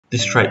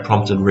This trait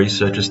prompted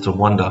researchers to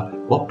wonder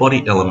what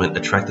body element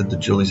attracted the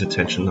Julie's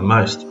attention the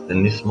most,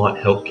 and this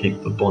might help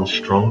keep the bond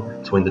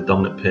strong between the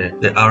dominant pair.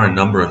 There are a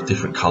number of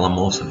different colour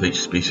morphs of each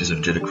species of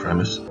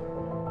Julidochromis.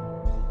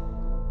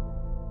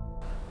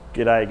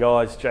 G'day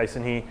guys,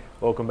 Jason here.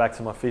 Welcome back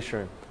to my fish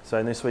room. So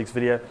in this week's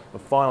video, we're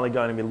finally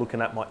going to be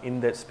looking at my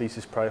in-depth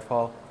species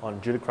profile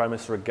on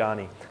Julidochromis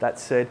regani. That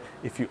said,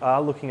 if you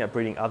are looking at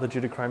breeding other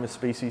Julidochromis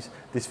species,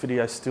 this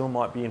video still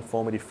might be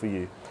informative for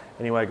you.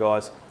 Anyway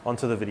guys,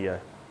 onto the video.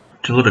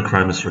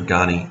 Julidochromis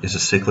regani is a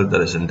cichlid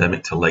that is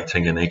endemic to Lake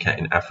Tanganyikan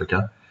in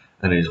Africa,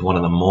 and it is one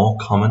of the more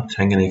common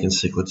Tanganyikan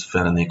cichlids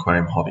found in the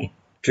aquarium hobby.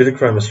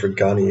 Julidochromis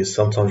regani is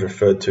sometimes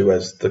referred to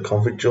as the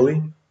convict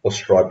julie or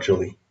striped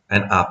julie,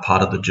 and are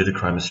part of the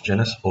Julidochromis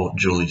genus or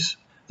Julies.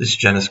 This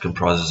genus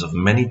comprises of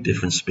many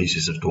different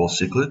species of dwarf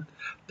cichlid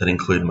that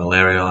include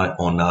marlieri,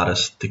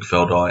 Ornatus,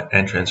 Dickfeldi,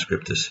 and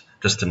Transcriptus,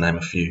 just to name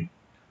a few.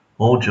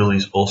 All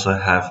Julies also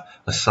have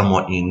a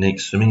somewhat unique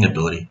swimming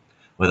ability,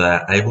 where they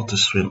are able to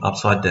swim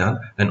upside down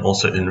and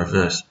also in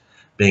reverse,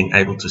 being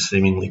able to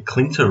seemingly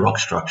cling to rock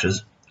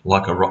structures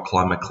like a rock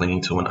climber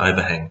clinging to an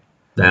overhang.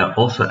 They are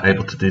also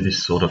able to do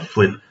this sort of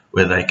flip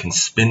where they can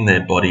spin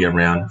their body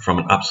around from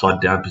an upside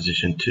down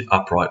position to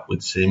upright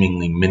with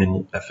seemingly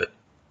minimal effort.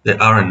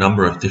 There are a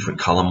number of different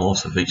colour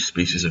morphs of each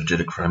species of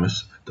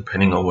Julidochromis,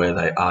 depending on where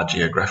they are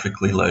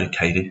geographically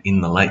located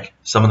in the lake.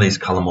 Some of these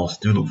colour morphs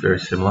do look very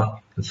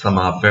similar, and some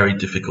are very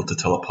difficult to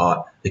tell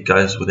apart. It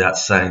goes without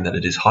saying that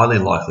it is highly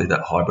likely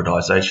that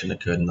hybridization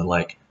occurred in the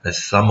lake,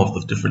 as some of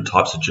the different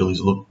types of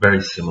Julies look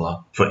very similar.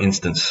 For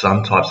instance,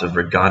 some types of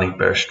regani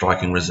bear a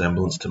striking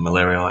resemblance to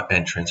marlieri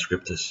and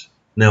Transcriptus.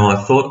 Now, I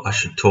thought I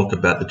should talk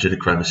about the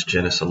Julidochromis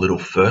genus a little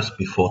first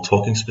before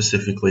talking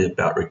specifically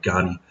about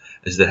regani,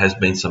 as there has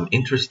been some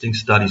interesting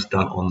studies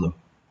done on them.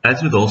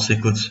 As with all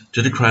cichlids,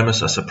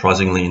 Julidochromis are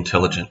surprisingly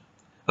intelligent.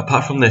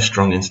 Apart from their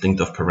strong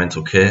instinct of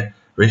parental care,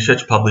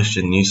 research published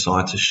in New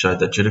Scientist showed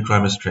that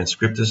Julidochromis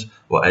transcriptus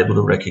were able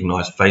to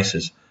recognize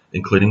faces,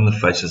 including the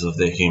faces of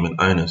their human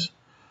owners.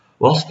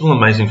 While still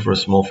amazing for a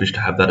small fish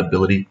to have that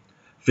ability,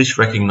 fish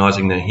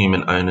recognizing their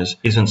human owners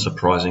isn't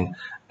surprising,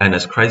 and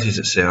as crazy as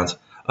it sounds,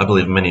 I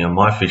believe many of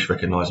my fish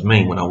recognize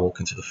me when I walk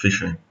into the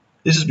fish room.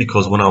 This is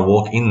because when I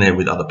walk in there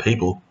with other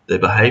people, their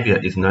behavior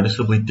is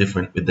noticeably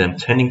different, with them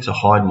tending to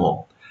hide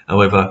more.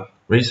 However,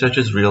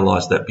 researchers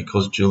realized that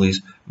because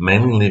Julies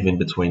mainly live in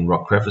between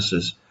rock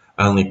crevices,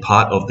 only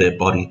part of their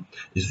body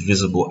is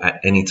visible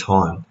at any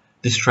time.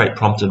 This trait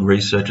prompted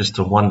researchers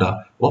to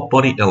wonder what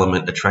body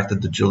element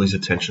attracted the Julie's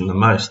attention the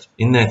most.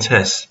 In their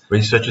tests,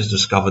 researchers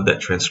discovered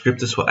that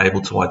Transcriptus were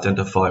able to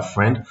identify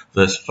friend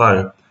versus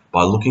foe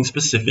by looking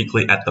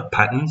specifically at the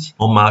patterns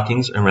or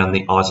markings around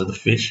the eyes of the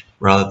fish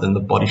rather than the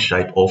body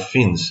shape or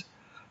fins.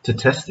 To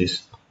test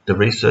this, the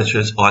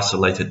researchers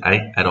isolated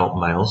 8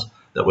 adult males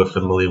that were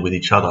familiar with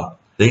each other.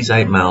 These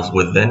 8 males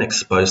were then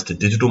exposed to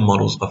digital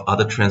models of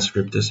other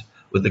Transcriptus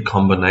with the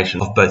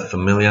combination of both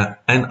familiar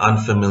and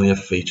unfamiliar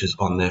features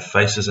on their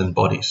faces and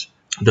bodies.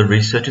 The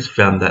researchers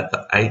found that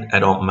the 8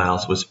 adult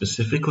males were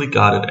specifically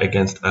guarded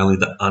against only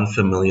the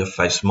unfamiliar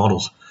face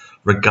models,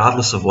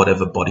 regardless of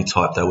whatever body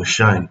type they were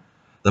shown.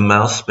 The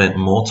males spent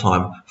more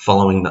time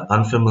following the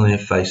unfamiliar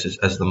faces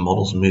as the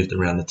models moved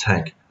around the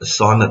tank, a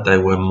sign that they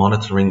were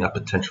monitoring a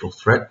potential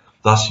threat,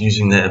 thus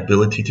using their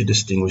ability to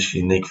distinguish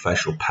unique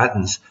facial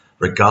patterns,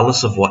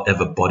 regardless of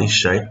whatever body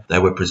shape they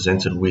were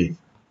presented with.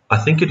 I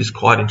think it is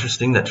quite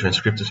interesting that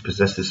Transcriptus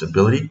possessed this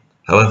ability.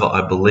 However,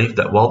 I believe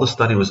that while the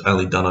study was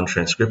only done on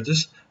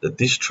Transcriptus, that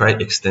this trait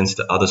extends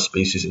to other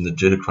species in the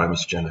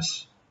Julidochromis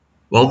genus.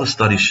 While the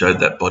study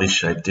showed that body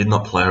shape did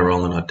not play a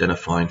role in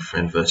identifying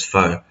friend versus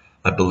foe,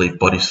 I believe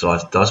body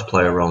size does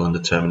play a role in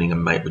determining a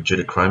mate with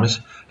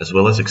Julidochromis, as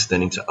well as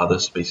extending to other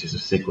species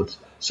of cichlids,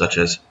 such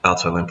as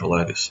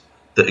Altolamprologus.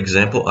 The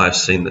example I have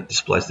seen that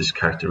displays this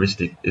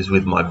characteristic is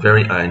with my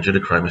very own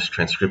Julidochromis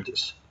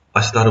transcriptus.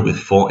 I started with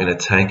 4 in a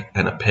tank,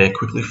 and a pair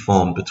quickly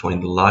formed between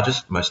the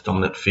largest, most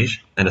dominant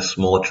fish and a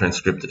smaller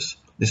Transcriptus.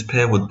 This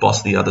pair would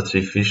boss the other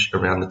 2 fish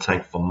around the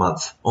tank for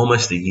months,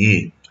 almost a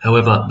year.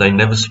 However, they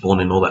never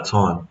spawned in all that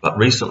time, but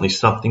recently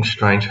something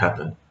strange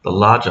happened. The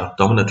larger,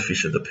 dominant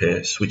fish of the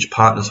pair switched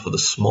partners for the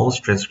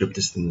smallest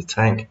Transcriptus in the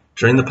tank.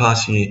 During the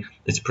past year,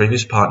 its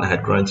previous partner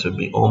had grown to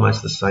be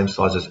almost the same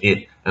size as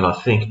it, and I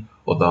think,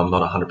 although I'm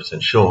not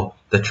 100% sure,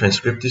 that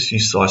Transcriptus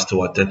used size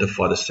to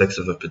identify the sex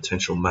of a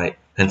potential mate,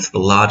 hence the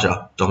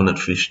larger, dominant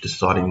fish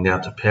deciding now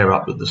to pair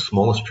up with the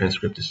smallest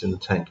Transcriptus in the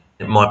tank.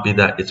 It might be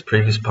that its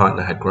previous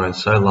partner had grown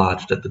so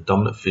large that the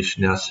dominant fish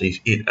now sees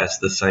it as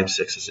the same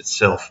sex as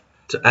itself.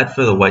 To add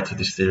further weight to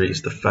this theory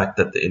is the fact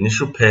that the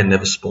initial pair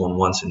never spawned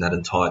once in that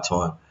entire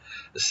time.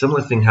 A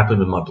similar thing happened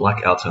with my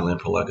black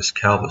Altolamprologus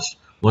calvus.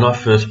 When I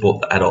first bought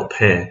the adult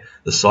pair,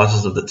 the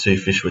sizes of the 2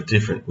 fish were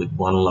different, with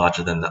one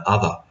larger than the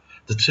other.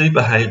 The 2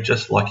 behaved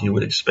just like you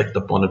would expect a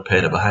bonded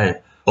pair to behave,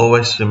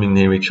 always swimming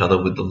near each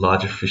other with the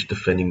larger fish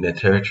defending their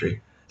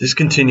territory. This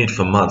continued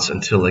for months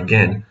until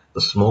again,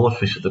 the smaller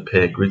fish of the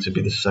pair grew to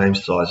be the same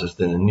size as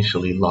the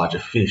initially larger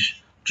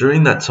fish.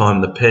 During that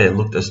time, the pair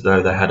looked as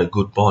though they had a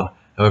good bond.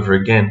 However,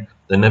 again,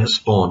 they never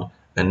spawned,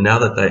 and now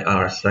that they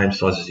are the same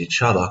size as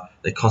each other,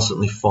 they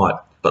constantly fight.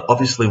 But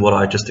obviously what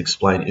I just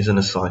explained isn't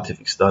a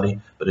scientific study,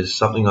 but is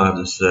something I have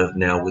observed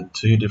now with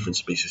two different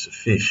species of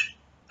fish.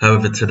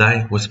 However,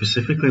 today we're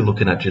specifically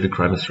looking at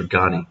Julidochromis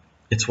regani.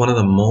 It's one of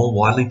the more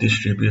widely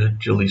distributed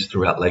Julies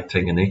throughout Lake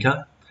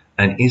Tanganyikan,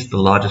 and is the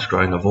largest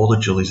growing of all the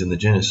Julies in the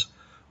genus,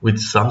 with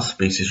some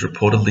species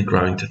reportedly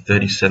growing to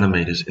 30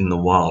 centimeters in the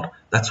wild.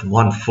 That's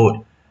 1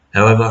 foot.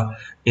 However,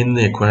 in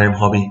the aquarium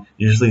hobby,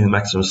 usually the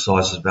maximum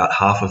size is about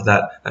half of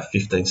that at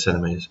 15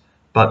 centimeters.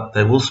 But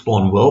they will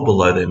spawn well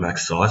below their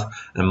max size,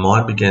 and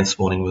mine began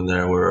spawning when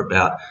they were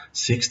about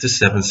 6 to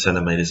 7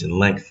 centimeters in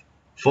length.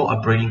 For a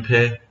breeding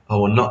pair, I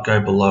will not go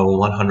below a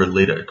 100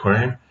 litre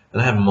aquarium,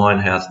 and I have mine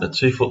housed in a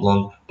 2 foot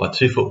long by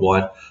 2 foot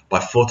wide by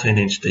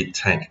 14-inch deep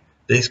tank.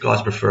 These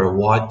guys prefer a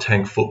wide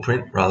tank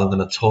footprint rather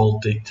than a tall,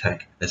 deep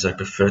tank, as they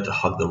prefer to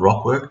hug the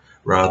rockwork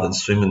rather than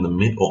swim in the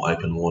mid or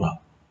open water.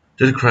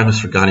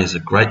 Julidochromis regani is a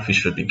great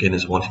fish for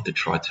beginners wanting to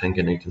try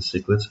Tanganyikan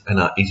cichlids and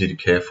are easy to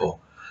care for.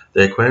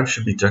 The aquarium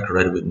should be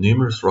decorated with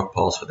numerous rock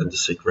piles for them to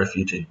seek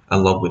refuge in,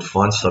 along with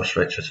fine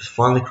substrate such as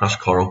finely crushed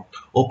coral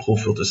or pool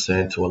filter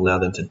sand to allow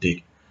them to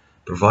dig.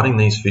 Providing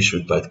these fish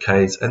with both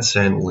caves and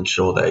sand will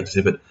ensure they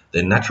exhibit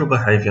their natural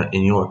behaviour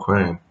in your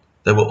aquarium.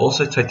 They will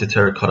also take to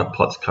terracotta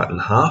pots cut in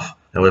half.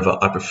 However,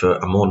 I prefer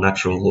a more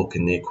natural look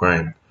in the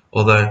aquarium,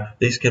 although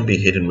these can be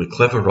hidden with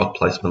clever rock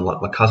placement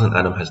like my cousin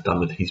Adam has done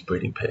with his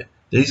breeding pair.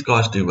 These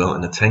guys do well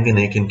in a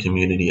Tanganyikan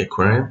community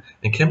aquarium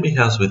and can be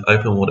housed with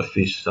open water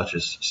fish such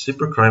as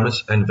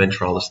Cichlids and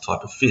ventralis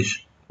type of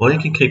fish. While you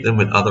can keep them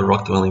with other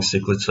rock dwelling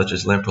cichlids such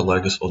as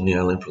Lamprologus or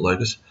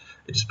Neolamprologus,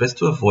 it is best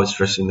to avoid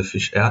stressing the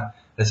fish out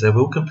as they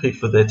will compete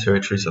for their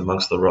territories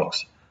amongst the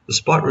rocks.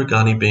 Despite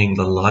regani being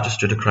the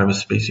largest Julidochromis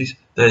species,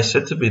 they are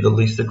said to be the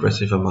least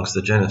aggressive amongst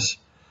the genus.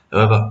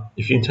 However,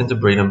 if you intend to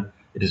breed them,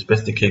 it is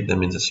best to keep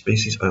them in the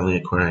species-only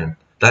aquarium.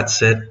 That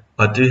said,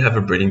 I do have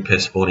a breeding pair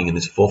spawning in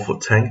this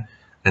 4-foot tank,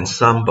 and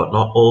some but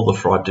not all the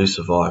fry do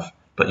survive,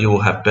 but you will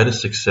have better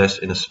success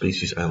in a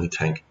species-only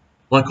tank.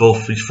 Like all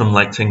fish from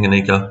Lake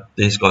Tanganyikan,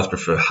 these guys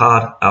prefer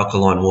hard,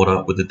 alkaline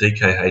water with a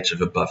DKH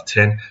of above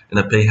 10 and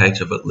a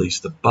pH of at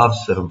least above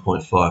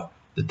 7.5.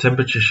 The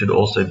temperature should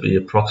also be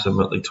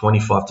approximately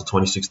 25 to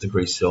 26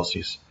 degrees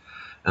Celsius.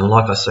 And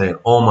like I say in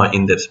all my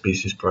in-depth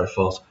species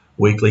profiles,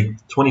 weekly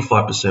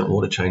 25%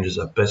 water changes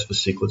are best for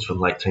cichlids from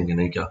Lake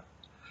Tanganyikan.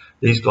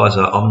 These guys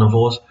are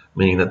omnivores,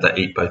 meaning that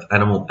they eat both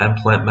animal and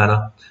plant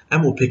matter,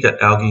 and will pick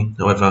at algae,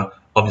 however,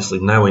 obviously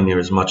nowhere near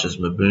as much as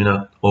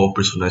Mabuna or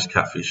bristlenose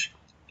catfish.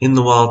 In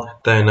the wild,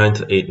 they are known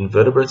to eat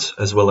invertebrates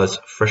as well as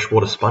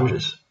freshwater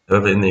sponges.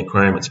 However, in the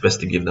aquarium, it's best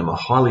to give them a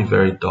highly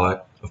varied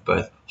diet of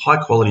both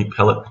high-quality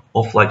pellet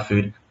or flake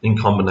food in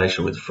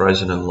combination with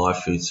frozen and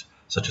live foods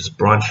such as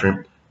brine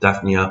shrimp,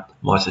 daphnia,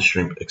 mysis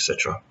shrimp,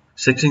 etc.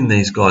 Sexing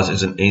these guys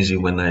isn't easy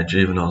when they are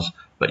juveniles,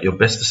 but you're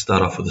best to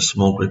start off with a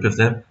small group of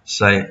them,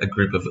 say a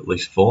group of at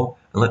least 4,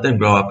 and let them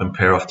grow up and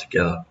pair off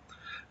together.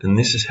 And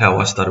this is how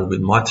I started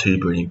with my 2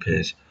 breeding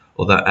pairs,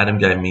 although Adam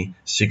gave me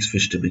 6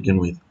 fish to begin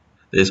with.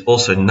 There's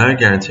also no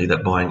guarantee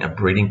that buying a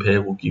breeding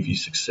pair will give you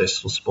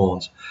successful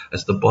spawns,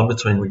 as the bond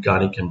between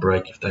regani can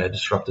break if they are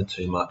disrupted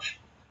too much.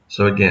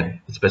 So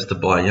again, it's best to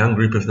buy a young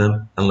group of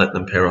them and let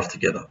them pair off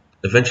together.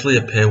 Eventually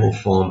a pair will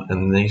form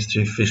and these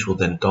 2 fish will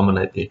then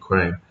dominate the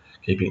aquarium,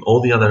 keeping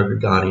all the other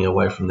regani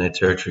away from their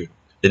territory.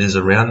 It is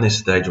around this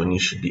stage when you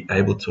should be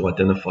able to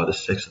identify the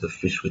sex of the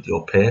fish with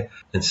your pair,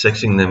 and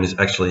sexing them is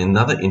actually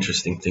another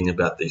interesting thing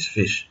about these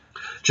fish.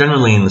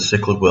 Generally in the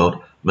cichlid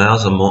world,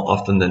 males are more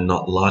often than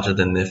not larger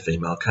than their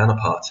female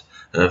counterparts.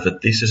 However,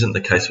 this isn't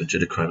the case with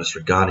Julidochromis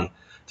regani.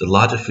 The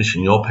larger fish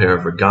in your pair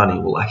of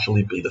regani will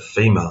actually be the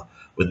female,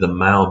 with the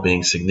male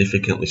being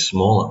significantly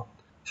smaller.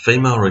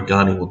 Female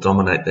regani will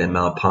dominate their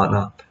male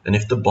partner, and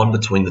if the bond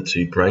between the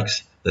 2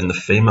 breaks, then the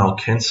female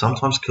can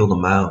sometimes kill the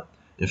male.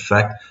 In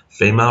fact,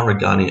 female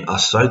regani are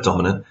so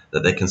dominant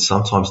that they can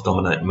sometimes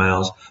dominate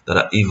males that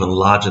are even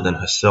larger than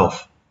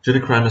herself.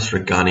 Julidochromis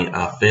regani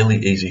are fairly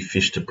easy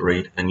fish to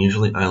breed and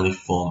usually only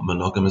form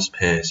monogamous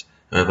pairs.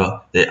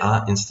 However, there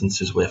are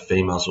instances where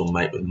females will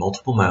mate with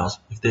multiple males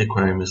if the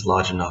aquarium is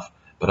large enough,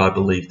 but I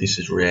believe this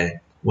is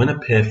rare. When a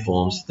pair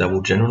forms, they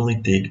will generally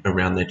dig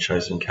around their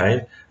chosen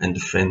cave and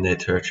defend their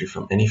territory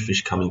from any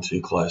fish coming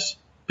too close.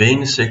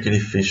 Being a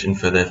secretive fish in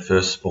for their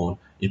first spawn,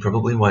 you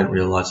probably won't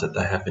realise that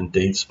they have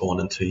indeed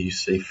spawned until you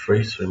see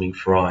free swimming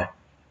fry.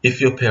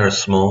 If your pair are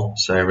small,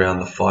 say around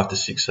the 5 to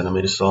 6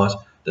 centimeter size,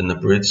 then the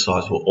brood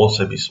size will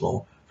also be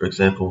small. For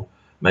example,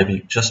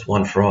 maybe just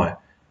 1 fry,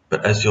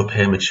 but as your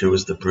pair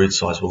matures, the brood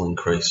size will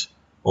increase.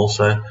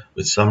 Also,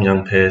 with some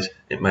young pairs,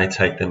 it may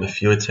take them a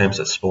few attempts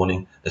at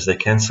spawning, as they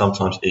can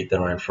sometimes eat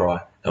their own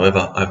fry.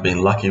 However, I've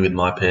been lucky with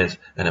my pairs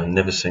and have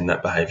never seen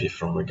that behaviour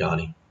from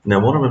regani. Now,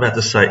 what I'm about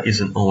to say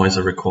isn't always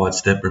a required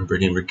step when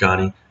breeding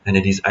regani, and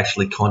it is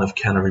actually kind of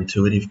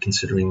counterintuitive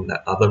considering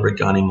that other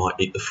regani might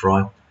eat the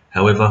fry.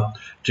 However,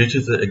 due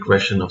to the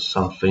aggression of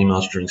some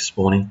females during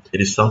spawning, it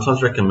is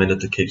sometimes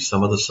recommended to keep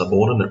some of the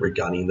subordinate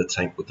regani in the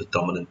tank with the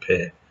dominant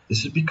pair.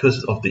 This is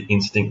because of the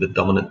instinct the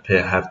dominant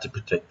pair have to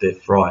protect their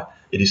fry,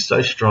 it is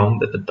so strong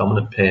that the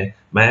dominant pair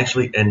may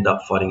actually end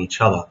up fighting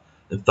each other,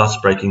 and thus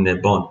breaking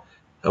their bond.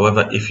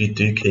 However, if you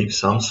do keep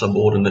some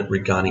subordinate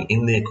regani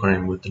in the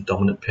aquarium with the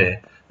dominant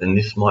pair, then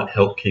this might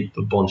help keep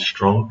the bond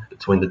strong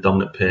between the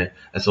dominant pair,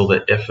 as all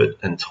their effort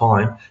and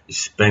time is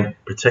spent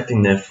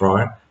protecting their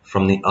fry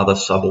from the other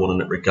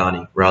subordinate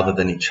regani rather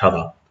than each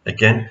other.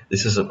 Again,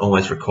 this isn't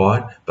always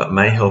required, but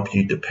may help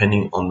you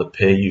depending on the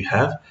pair you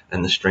have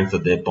and the strength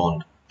of their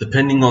bond.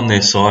 Depending on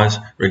their size,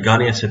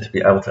 regani are said to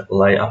be able to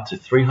lay up to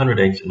 300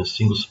 eggs in a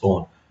single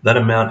spawn. That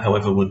amount,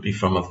 however, would be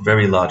from a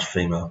very large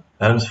female.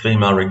 Adam's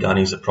female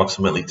regani is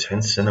approximately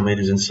 10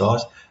 centimeters in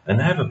size, and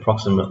they have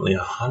approximately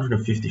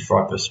 150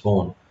 fry per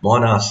spawn.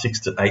 Mine are 6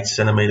 to 8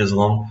 centimeters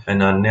long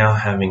and are now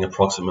having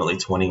approximately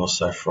 20 or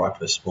so fry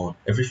per spawn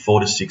every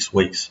 4 to 6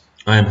 weeks.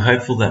 I am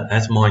hopeful that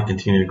as mine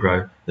continue to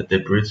grow, that their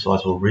brood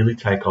size will really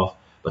take off,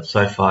 but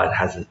so far it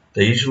hasn't.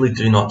 They usually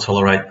do not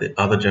tolerate the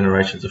other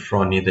generations of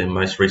fry near their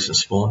most recent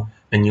spawn,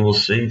 and you will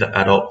see the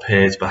adult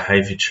pair's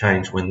behaviour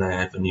change when they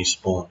have a new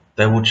spawn.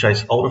 They will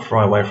chase older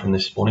fry away from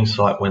their spawning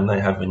site when they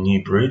have a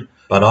new brood,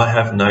 but I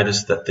have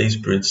noticed that these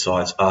brood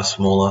size are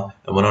smaller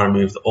and when I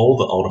remove all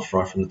the older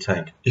fry from the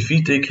tank. If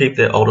you do keep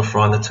their older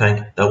fry in the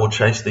tank, they will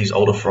chase these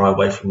older fry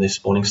away from their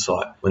spawning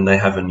site when they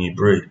have a new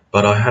brood.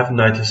 But I have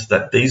noticed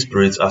that these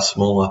broods are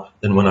smaller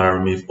than when I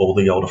remove all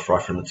the older fry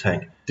from the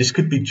tank. This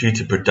could be due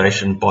to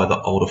predation by the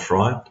older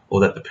fry,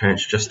 or that the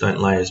parents just don't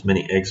lay as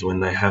many eggs when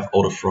they have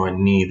older fry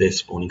near their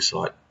spawning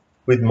site.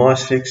 With my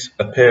 6,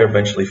 a pair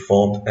eventually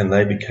formed and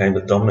they became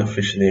the dominant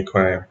fish in the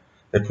aquarium.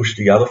 They pushed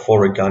the other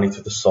 4 regani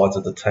to the sides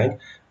of the tank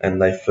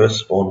and they first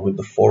spawned with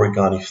the 4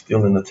 regani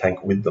still in the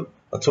tank with them.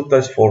 I took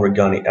those 4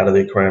 regani out of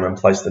the aquarium and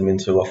placed them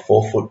into a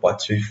 4 foot by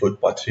 2 foot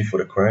by 2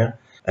 foot aquarium,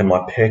 and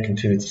my pair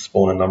continued to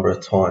spawn a number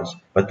of times,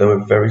 but they were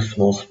very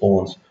small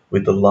spawns,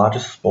 with the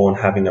largest spawn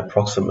having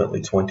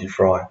approximately 20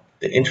 fry.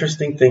 The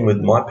interesting thing with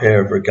my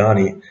pair of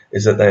regani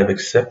is that they have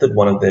accepted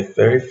one of their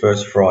very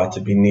first fry to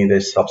be near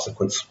their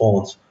subsequent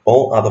spawns.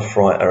 All other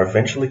fry are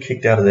eventually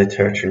kicked out of their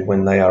territory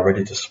when they are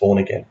ready to spawn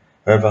again.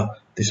 However,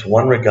 this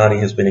one regani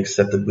has been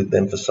accepted with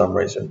them for some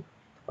reason.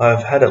 I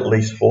have had at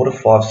least 4 to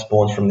 5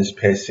 spawns from this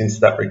pair since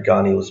that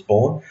regani was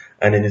born,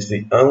 and it is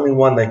the only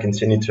one they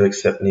continue to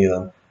accept near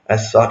them.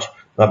 As such,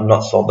 I have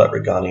not sold that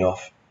regani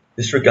off.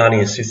 This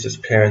regani assists its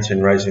parents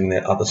in raising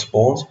their other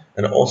spawns,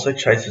 and it also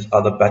chases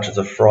other batches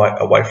of fry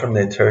away from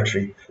their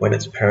territory when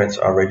its parents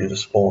are ready to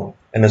spawn.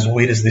 And as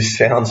weird as this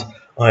sounds,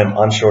 I am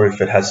unsure if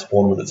it has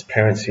spawned with its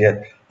parents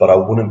yet, but I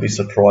wouldn't be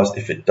surprised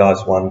if it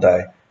does one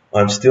day.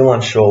 I am still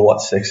unsure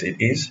what sex it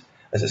is,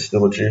 as it's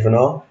still a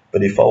juvenile,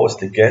 but if I was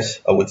to guess,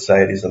 I would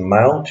say it is a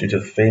male due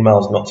to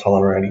females not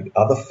tolerating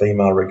other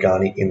female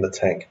regani in the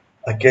tank.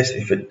 I guess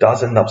if it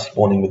does end up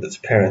spawning with its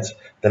parents,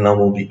 then I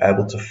will be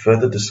able to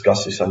further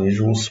discuss this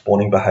unusual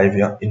spawning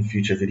behaviour in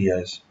future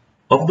videos.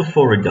 Of the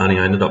 4 regani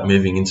I ended up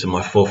moving into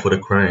my 4 foot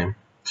aquarium,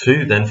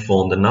 2 then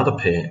formed another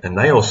pair and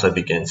they also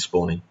began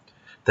spawning.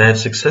 They have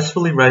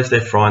successfully raised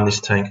their fry in this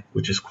tank,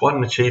 which is quite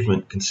an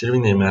achievement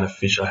considering the amount of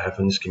fish I have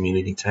in this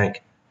community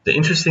tank. The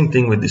interesting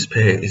thing with this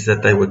pair is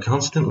that they were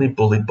constantly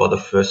bullied by the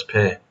first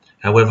pair.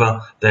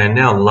 However, they are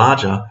now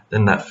larger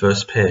than that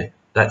first pair.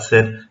 That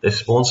said, their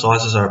spawn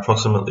sizes are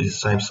approximately the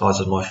same size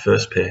as my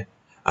first pair.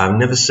 I have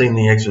never seen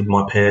the eggs with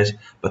my pairs,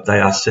 but they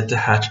are set to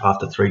hatch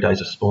after 3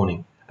 days of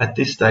spawning. At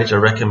this stage, I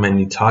recommend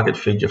you target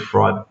feed your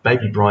fry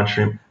baby brine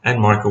shrimp and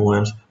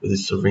microworms with a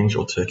syringe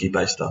or turkey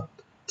baster.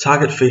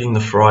 Target feeding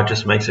the fry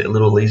just makes it a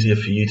little easier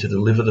for you to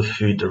deliver the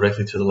food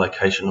directly to the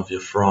location of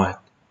your fry.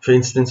 For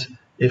instance,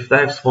 if they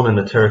have spawned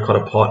in a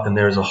terracotta pot and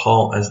there is a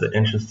hole as the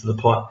entrance to the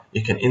pot,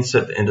 you can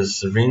insert the end of the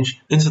syringe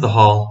into the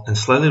hole and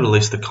slowly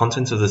release the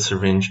contents of the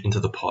syringe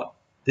into the pot.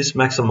 This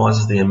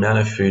maximizes the amount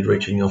of food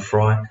reaching your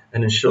fry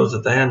and ensures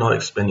that they are not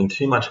expending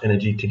too much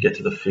energy to get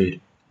to the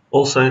food.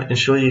 Also,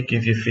 ensure you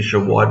give your fish a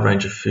wide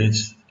range of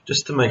foods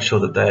just to make sure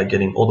that they are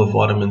getting all the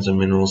vitamins and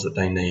minerals that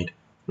they need.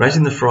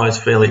 Raising the fry is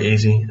fairly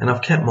easy, and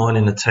I've kept mine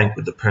in the tank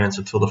with the parents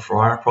until the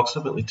fry are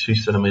approximately 2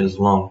 centimeters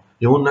long.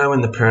 You will know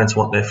when the parents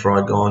want their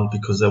fry gone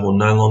because they will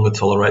no longer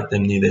tolerate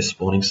them near their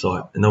spawning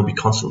site and they'll be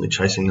constantly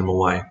chasing them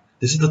away.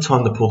 This is the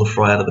time to pull the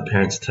fry out of the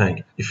parent's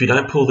tank. If you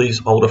don't pull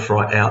these older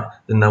fry out,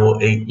 then they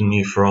will eat the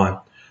new fry.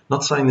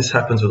 Not saying this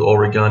happens with all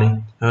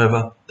regani,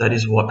 however, that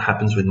is what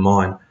happens with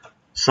mine.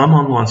 Some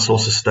online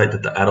sources state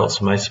that the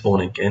adults may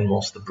spawn again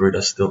whilst the brood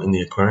are still in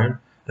the aquarium,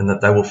 and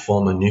that they will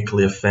form a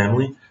nuclear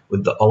family,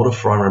 with the older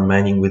fry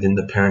remaining within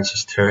the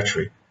parents'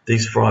 territory.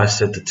 These fry are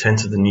said to tend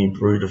to the new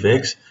brood of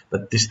eggs,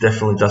 but this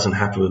definitely doesn't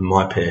happen with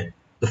my pair.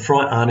 The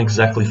fry aren't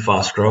exactly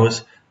fast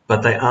growers,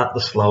 but they aren't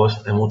the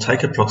slowest and will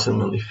take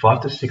approximately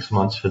 5 to 6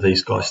 months for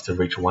these guys to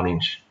reach 1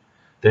 inch.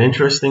 The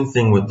interesting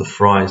thing with the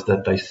fry is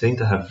that they seem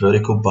to have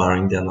vertical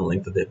barring down the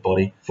length of their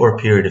body for a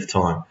period of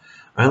time.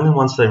 Only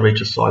once they reach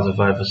a size of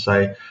over,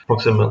 say,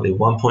 approximately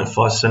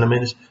 1.5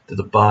 centimeters do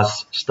the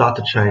bars start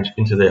to change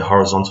into their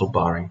horizontal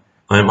barring.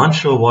 I am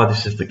unsure why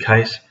this is the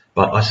case,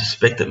 but I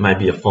suspect it may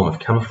be a form of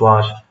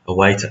camouflage, a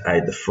way to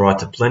aid the fry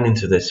to blend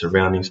into their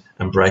surroundings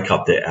and break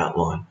up their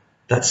outline.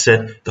 That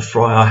said, the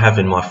fry I have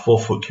in my 4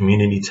 foot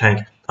community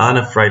tank aren't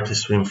afraid to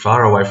swim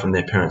far away from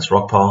their parents'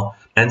 rock pile,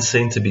 and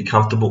seem to be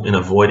comfortable in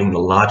avoiding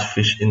the large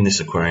fish in this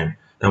aquarium.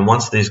 And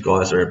once these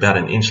guys are about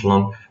an inch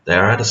long, they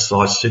are at a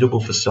size suitable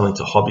for selling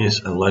to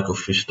hobbyists and local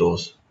fish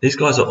stores. These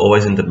guys are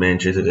always in demand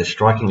due to their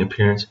striking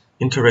appearance,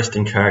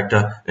 interesting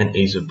character, and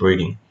ease of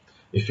breeding.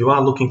 If you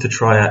are looking to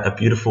try out a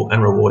beautiful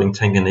and rewarding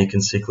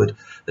Tanganyikan cichlid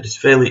that is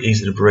fairly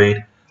easy to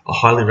breed, I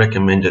highly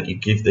recommend that you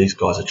give these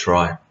guys a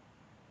try.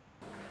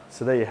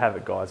 So there you have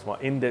it, guys, my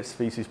in-depth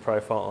species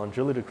profile on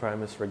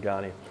Julidochromis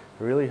regani.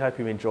 I really hope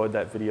you enjoyed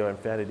that video and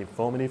found it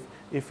informative.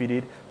 If you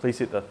did, please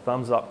hit the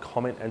thumbs up,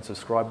 comment and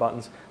subscribe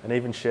buttons, and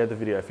even share the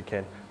video if you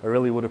can. I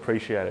really would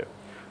appreciate it.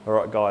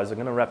 Alright guys, I'm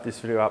going to wrap this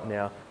video up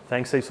now.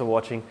 Thanks heaps for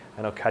watching,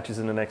 and I'll catch you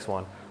in the next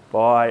one.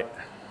 Bye.